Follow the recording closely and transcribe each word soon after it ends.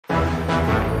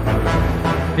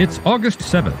It's August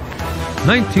 7th,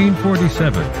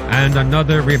 1947, and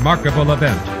another remarkable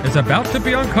event is about to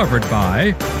be uncovered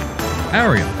by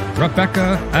Arion,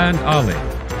 Rebecca, and Olly,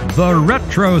 the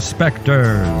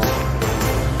Retrospectors.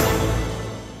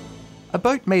 A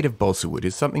boat made of balsa wood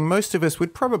is something most of us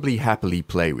would probably happily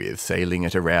play with, sailing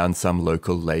it around some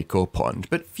local lake or pond,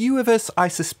 but few of us, I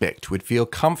suspect, would feel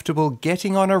comfortable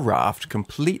getting on a raft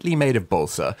completely made of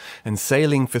balsa and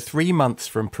sailing for 3 months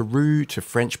from Peru to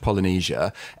French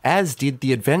Polynesia, as did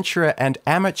the adventurer and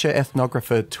amateur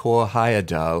ethnographer Thor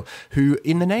Heyerdahl, who,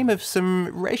 in the name of some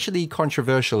racially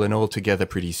controversial and altogether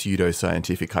pretty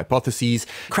pseudo-scientific hypotheses,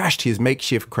 crashed his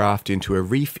makeshift craft into a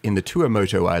reef in the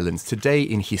Tuamotu Islands today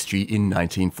in history in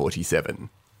 1947.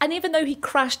 And even though he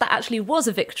crashed, that actually was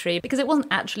a victory because it wasn't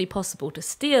actually possible to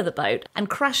steer the boat, and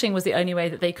crashing was the only way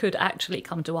that they could actually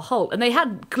come to a halt. And they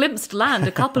had glimpsed land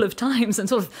a couple of times and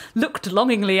sort of looked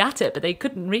longingly at it, but they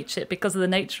couldn't reach it because of the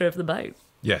nature of the boat.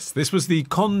 Yes, this was the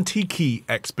Kon-Tiki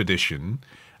expedition,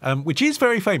 which is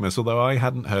very famous, although I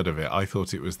hadn't heard of it. I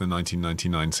thought it was the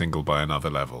 1999 single by Another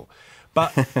Level.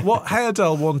 But what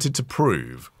Heyerdahl wanted to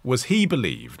prove was he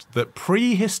believed that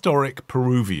prehistoric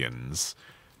Peruvians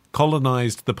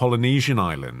colonized the Polynesian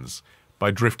islands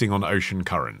by drifting on ocean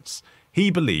currents.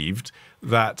 He believed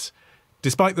that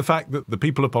despite the fact that the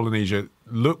people of Polynesia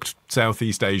looked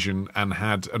Southeast Asian and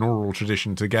had an oral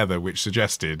tradition together which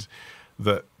suggested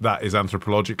that that is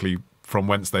anthropologically from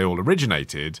whence they all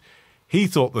originated, he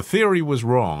thought the theory was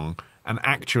wrong. And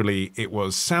actually, it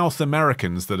was South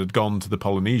Americans that had gone to the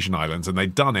Polynesian islands and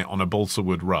they'd done it on a balsa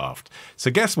wood raft.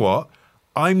 So guess what?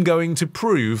 I'm going to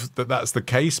prove that that's the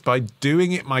case by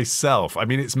doing it myself. I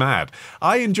mean, it's mad.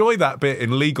 I enjoy that bit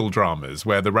in legal dramas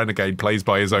where the renegade plays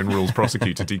by his own rules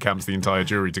prosecutor decamps the entire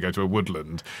jury to go to a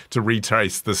woodland to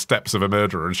retrace the steps of a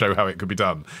murderer and show how it could be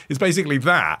done. It's basically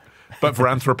that, but for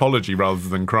anthropology rather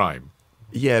than crime.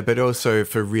 Yeah, but also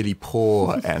for really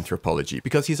poor anthropology,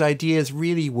 because his ideas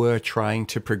really were trying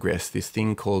to progress this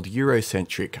thing called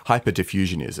Eurocentric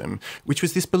hyperdiffusionism, which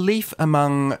was this belief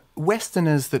among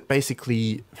Westerners that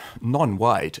basically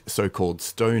non-white, so-called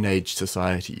Stone Age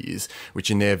societies,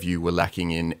 which in their view were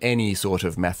lacking in any sort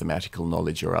of mathematical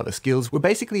knowledge or other skills, were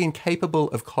basically incapable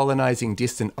of colonizing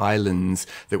distant islands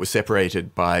that were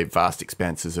separated by vast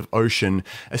expanses of ocean,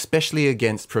 especially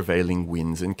against prevailing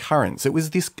winds and currents. It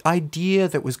was this idea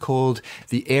that was called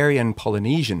the Aryan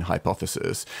Polynesian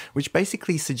hypothesis, which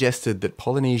basically suggested that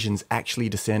Polynesians actually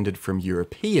descended from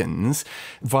Europeans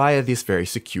via this very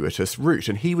circuitous route.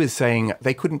 And he was saying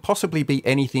they couldn't possibly be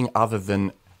anything other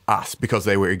than us because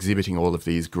they were exhibiting all of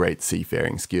these great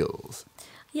seafaring skills.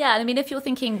 Yeah, I mean, if you're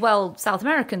thinking, well, South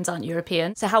Americans aren't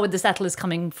European, so how would the settlers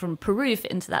coming from Peru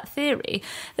fit into that theory?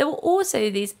 There were also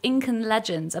these Incan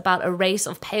legends about a race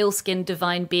of pale-skinned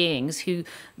divine beings who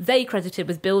they credited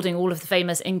with building all of the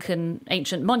famous Incan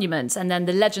ancient monuments, and then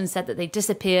the legend said that they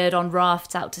disappeared on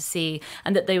rafts out to sea,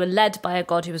 and that they were led by a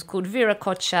god who was called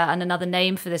Viracocha, and another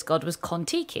name for this god was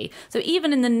Kon-Tiki. So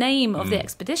even in the name of the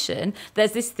expedition,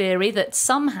 there's this theory that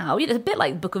somehow, it's a bit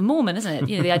like the Book of Mormon, isn't it?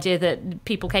 You know, the idea that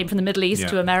people came from the Middle East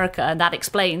to America, and that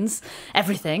explains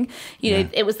everything. You know,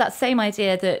 it was that same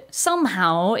idea that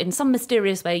somehow, in some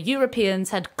mysterious way, Europeans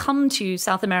had come to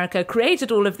South America,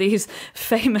 created all of these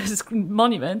famous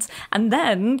monuments, and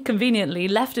then conveniently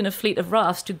left in a fleet of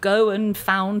rafts to go and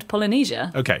found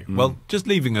Polynesia. Okay, well, just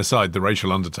leaving aside the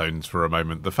racial undertones for a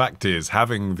moment, the fact is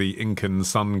having the Incan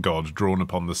sun god drawn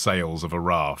upon the sails of a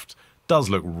raft does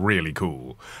look really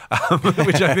cool,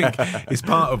 which I think is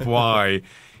part of why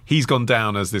he's gone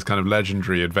down as this kind of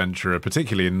legendary adventurer,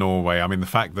 particularly in Norway. I mean, the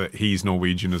fact that he's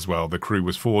Norwegian as well. The crew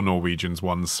was 4 Norwegians,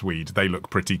 1 Swede. They look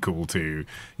pretty cool too.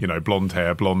 You know, blonde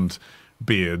hair, blonde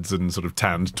beards and sort of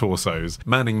tanned torsos.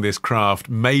 Manning this craft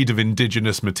made of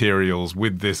indigenous materials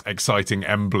with this exciting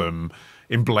emblem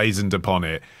emblazoned upon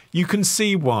it. You can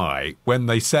see why, when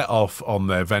they set off on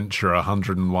their venture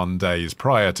 101 days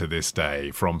prior to this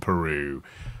day from Peru,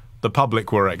 the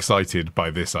public were excited by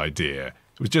this idea.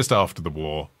 It was just after the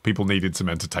war. People needed some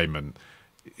entertainment.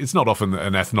 It's not often that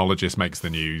an ethnologist makes the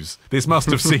news. This must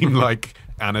have seemed like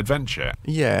an adventure.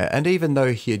 Yeah, and even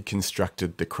though he had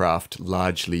constructed the craft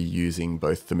largely using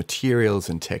both the materials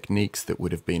and techniques that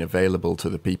would have been available to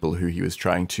the people who he was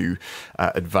trying to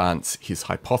advance his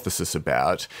hypothesis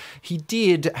about, he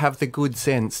did have the good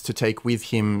sense to take with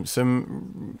him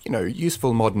some,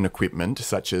 useful modern equipment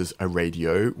such as a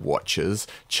radio, watches,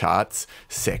 charts,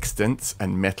 sextants,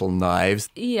 and metal knives.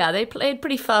 Yeah, they played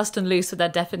pretty fast and loose with their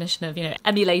definition of,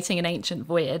 emulating an ancient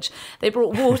voyage. They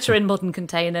brought water in modern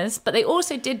containers, but they also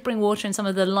also did bring water in some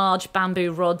of the large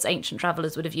bamboo rods ancient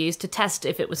travellers would have used to test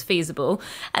if it was feasible.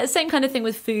 Same kind of thing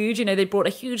with food. They brought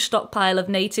a huge stockpile of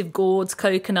native gourds,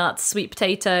 coconuts, sweet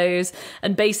potatoes,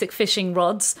 and basic fishing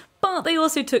rods. But they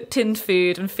also took tinned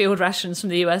food and field rations from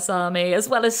the US Army, as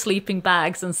well as sleeping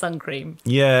bags and sun cream.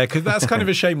 Yeah, because that's kind of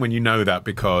a shame when you know that,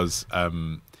 because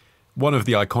one of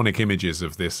the iconic images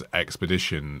of this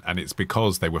expedition, and it's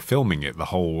because they were filming it the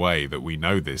whole way that we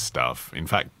know this stuff. In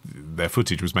fact, their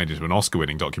footage was made into an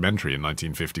Oscar-winning documentary in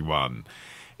 1951,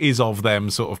 is of them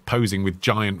sort of posing with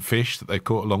giant fish that they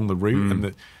caught along the route.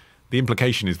 And the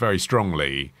implication is very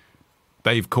strongly,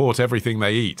 they've caught everything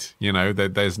they eat.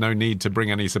 There's no need to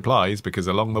bring any supplies because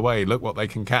along the way, look what they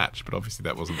can catch. But obviously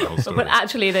that wasn't the whole story. But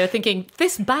actually they were thinking,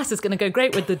 this bass is going to go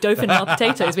great with the dauphinoise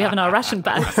potatoes we have in our ration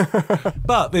bags.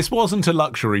 But this wasn't a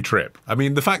luxury trip. I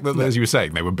mean, the fact that, as you were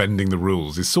saying, they were bending the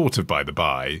rules is sort of by the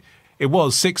by. It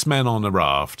was 6 men on a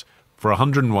raft for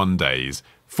 101 days,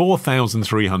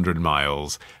 4,300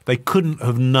 miles. They couldn't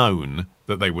have known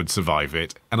that they would survive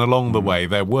it. And along the way,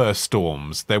 there were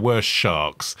storms, there were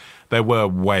sharks, there were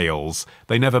whales.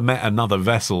 They never met another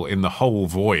vessel in the whole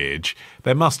voyage.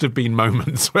 There must have been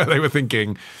moments where they were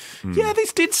thinking, yeah,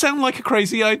 this did sound like a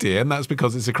crazy idea, and that's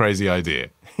because it's a crazy idea.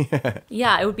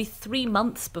 Yeah, it would be 3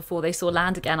 months before they saw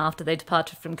land again after they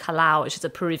departed from Callao, which is a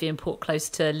Peruvian port close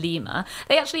to Lima.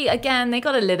 They actually, again, they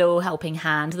got a little helping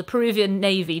hand. The Peruvian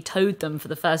Navy towed them for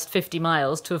the first 50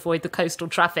 miles to avoid the coastal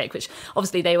traffic, which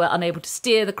obviously they were unable to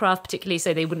steer the craft particularly,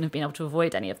 so they wouldn't have been able to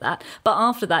avoid any of that. But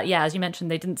after that, yeah, as you mentioned,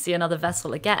 they didn't see another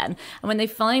vessel again. And when they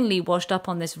finally washed up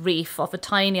on this reef off a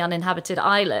tiny uninhabited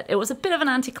islet, it was a bit of an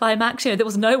anticlimax. There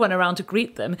was no one around to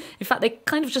greet them. In fact, they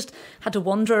kind of just had to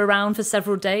wander around for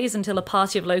several days until a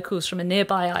party of locals from a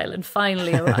nearby island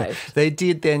finally arrived. They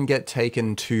did then get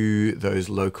taken to those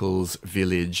locals'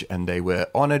 village and they were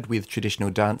honoured with traditional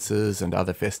dances and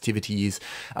other festivities.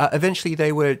 Eventually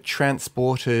they were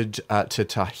transported to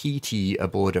Tahiti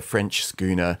aboard a French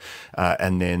schooner,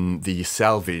 and then the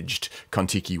salvaged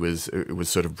Kon-Tiki was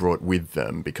sort of brought with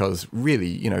them because really,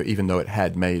 even though it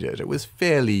had made it, it was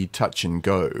fairly touch and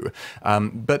go.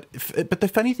 But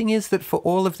the funny thing is that for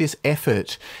all of this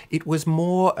effort, it was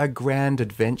more a grand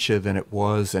adventure than it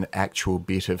was an actual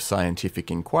bit of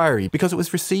scientific inquiry, because it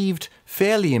was received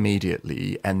fairly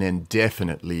immediately and then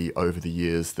definitely over the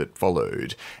years that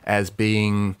followed as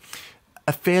being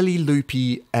a fairly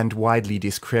loopy and widely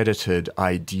discredited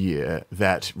idea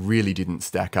that really didn't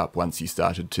stack up once you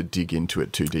started to dig into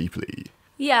it too deeply.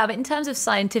 Yeah, but in terms of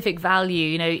scientific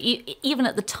value, even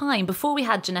at the time, before we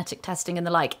had genetic testing and the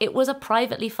like, it was a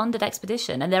privately funded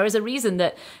expedition. And there is a reason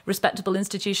that respectable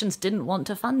institutions didn't want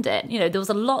to fund it. There was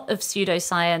a lot of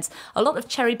pseudoscience, a lot of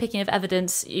cherry picking of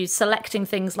evidence, selecting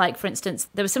things like, for instance,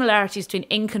 there were similarities between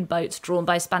Incan boats drawn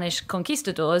by Spanish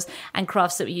conquistadors and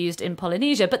crafts that were used in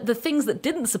Polynesia. But the things that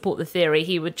didn't support the theory,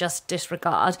 he would just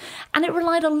disregard. And it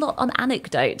relied a lot on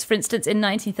anecdotes. For instance, in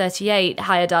 1938,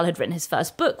 Heyerdahl had written his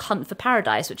first book, Hunt for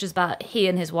Paradise, which is about he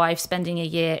and his wife spending a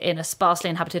year in a sparsely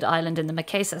inhabited island in the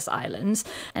Marquesas Islands.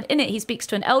 And in it, he speaks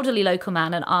to an elderly local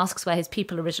man and asks where his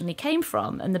people originally came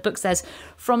from. And the book says,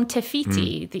 "From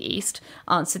Tahiti, the east,"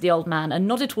 answered the old man, and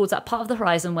nodded towards that part of the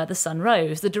horizon where the sun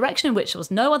rose, the direction in which there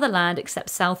was no other land except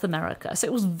South America. So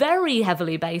it was very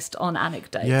heavily based on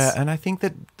anecdotes. Yeah, and I think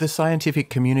that the scientific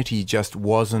community just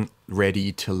wasn't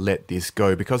ready to let this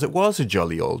go because it was a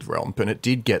jolly old romp and it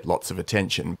did get lots of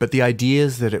attention. But the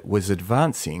ideas that it was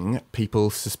advancing, people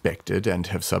suspected and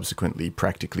have subsequently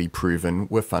practically proven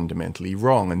were fundamentally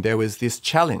wrong. And there was this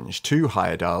challenge to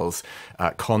Heyerdahl's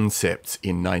concepts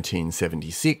in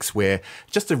 1976 where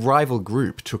just a rival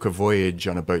group took a voyage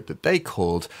on a boat that they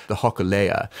called the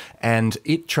Hokulea, and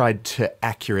it tried to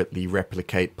accurately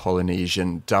replicate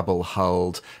Polynesian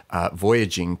double-hulled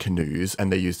voyaging canoes,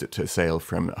 and they used it to sail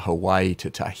from Hawaii to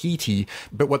Tahiti.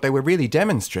 But what they were really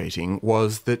demonstrating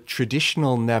was that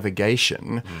traditional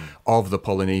navigation of the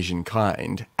Polynesian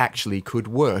kind actually could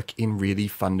work in really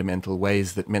fundamental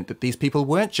ways that meant that these people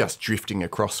weren't just drifting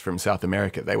across from South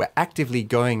America. They were actively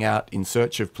going out in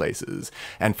search of places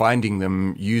and finding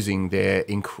them using their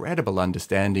incredible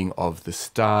understanding of the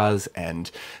stars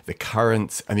and the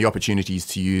currents and the opportunities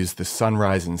to use the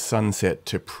sunrise and sunset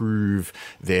to prove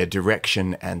their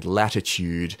direction and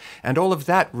latitude. And all of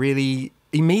that really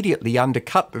immediately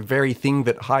undercut the very thing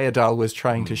that Heyerdahl was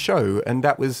trying to show, and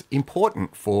that was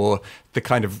important for the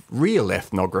kind of real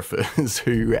ethnographers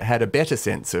who had a better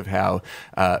sense of how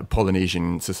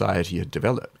Polynesian society had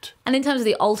developed. And in terms of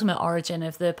the ultimate origin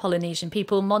of the Polynesian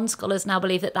people, modern scholars now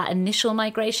believe that initial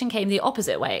migration came the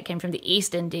opposite way. It came from the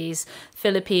East Indies,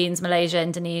 Philippines, Malaysia,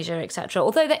 Indonesia, etc.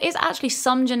 Although there is actually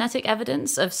some genetic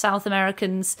evidence of South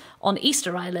Americans on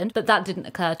Easter Island, but that didn't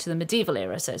occur to the medieval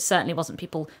era, so it certainly wasn't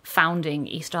people founding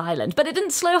Easter Island. But it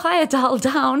didn't slow Heyerdahl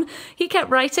down. He kept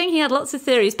writing. He had lots of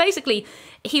theories. Basically,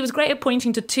 he was great at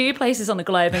pointing to two places on the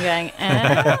globe and going,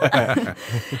 eh.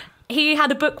 He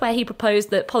had a book where he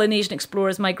proposed that Polynesian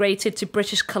explorers migrated to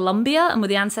British Columbia and were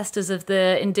the ancestors of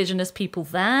the indigenous people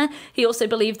there. He also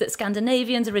believed that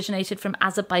Scandinavians originated from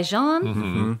Azerbaijan.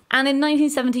 Mm-hmm. And in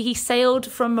 1970, he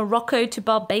sailed from Morocco to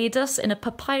Barbados in a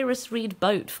papyrus reed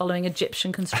boat following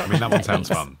Egyptian construction. I mean, that one sounds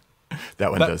fun.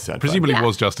 That one does sound presumably fun.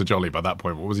 Was just a jolly by that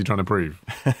point. What was he trying to prove?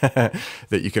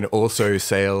 That you can also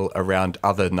sail around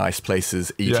other nice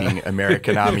places eating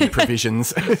American Army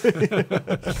provisions.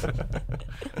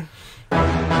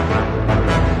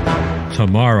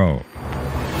 Tomorrow.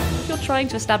 If you're trying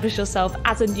to establish yourself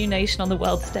as a new nation on the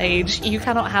world stage, you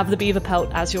cannot have the beaver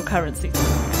pelt as your currency.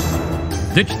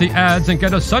 Ditch the ads and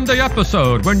get a Sunday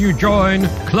episode when you join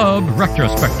Club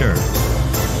Retrospectors.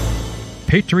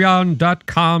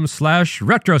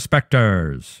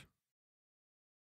 Patreon.com/retrospectors.